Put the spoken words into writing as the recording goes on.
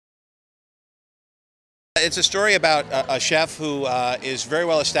It's a story about a chef who is very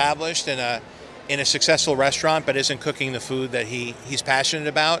well established in a successful restaurant, but isn't cooking the food that he's passionate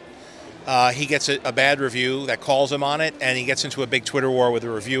about. He gets a bad review that calls him on it, and he gets into a big Twitter war with a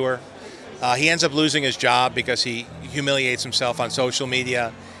reviewer. He ends up losing his job because he humiliates himself on social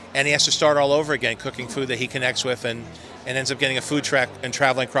media, and he has to start all over again cooking food that he connects with, and ends up getting a food truck and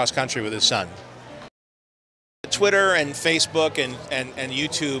traveling cross country with his son. Twitter and Facebook and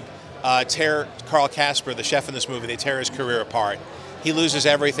YouTube tear Carl Casper, the chef in this movie, they tear his career apart. He loses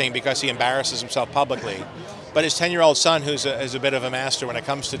everything because he embarrasses himself publicly. But his 10-year-old son, who's a bit of a master when it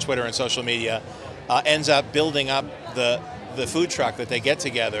comes to Twitter and social media, ends up building up the food truck that they get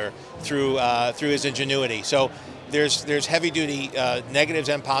together through his ingenuity. So there's heavy-duty negatives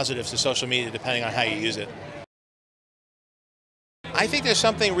and positives to social media depending on how you use it. I think there's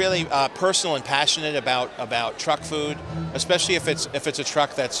something really personal and passionate about truck food, especially if it's a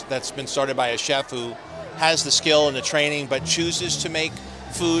truck that's been started by a chef who has the skill and the training but chooses to make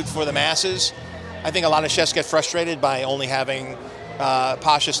food for the masses. I think a lot of chefs get frustrated by only having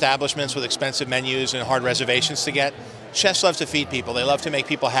posh establishments with expensive menus and hard reservations to get. Chefs love to feed people. They love to make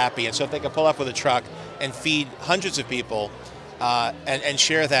people happy, and so if they can pull up with a truck and feed hundreds of people and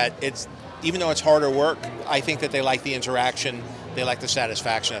share that, even though it's harder work, I think that they like the interaction, they like the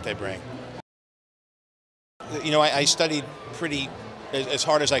satisfaction that they bring. You know, I studied as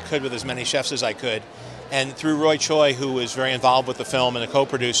hard as I could with as many chefs as I could, and through Roy Choi, who was very involved with the film and a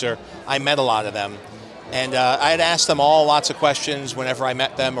co-producer, I met a lot of them. And I had asked them all lots of questions whenever I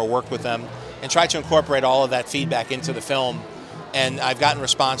met them or worked with them, and tried to incorporate all of that feedback into the film. And I've gotten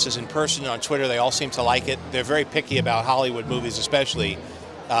responses in person on Twitter. They all seem to like it. They're very picky about Hollywood movies, especially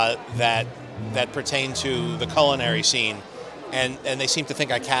that pertain to the culinary scene, and they seem to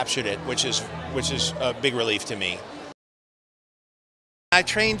think I captured it, which is a big relief to me. I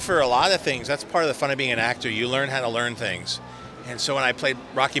trained for a lot of things. That's part of the fun of being an actor. You learn how to learn things. And so when I played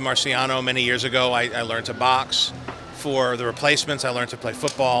Rocky Marciano many years ago, I learned to box. For The Replacements, I learned to play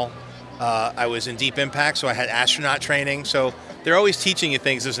football. I was in Deep Impact, so I had astronaut training. So they're always teaching you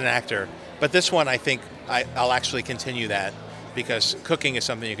things as an actor. But this one, I think I'll actually continue that, because cooking is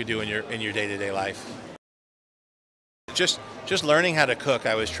something you could do in your day-to-day life. Just learning how to cook.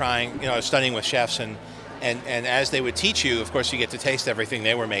 I was studying with chefs, and as they would teach you, of course, you get to taste everything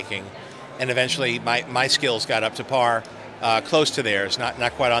they were making. And eventually my skills got up to par, close to theirs,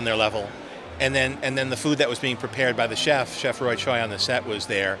 not quite on their level. And then the food that was being prepared by the Chef Roy Choi on the set was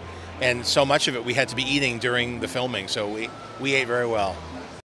there. And so much of it we had to be eating during the filming, so we ate very well.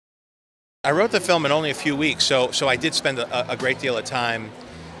 I wrote the film in only a few weeks, so I did spend a great deal of time,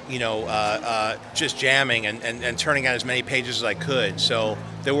 just jamming and turning out as many pages as I could. So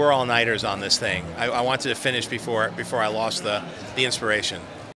there were all-nighters on this thing. I wanted to finish before I lost the inspiration.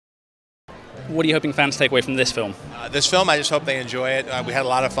 What are you hoping fans take away from this film? This film, I just hope they enjoy it. We had a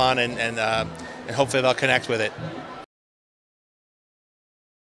lot of fun, and hopefully they'll connect with it.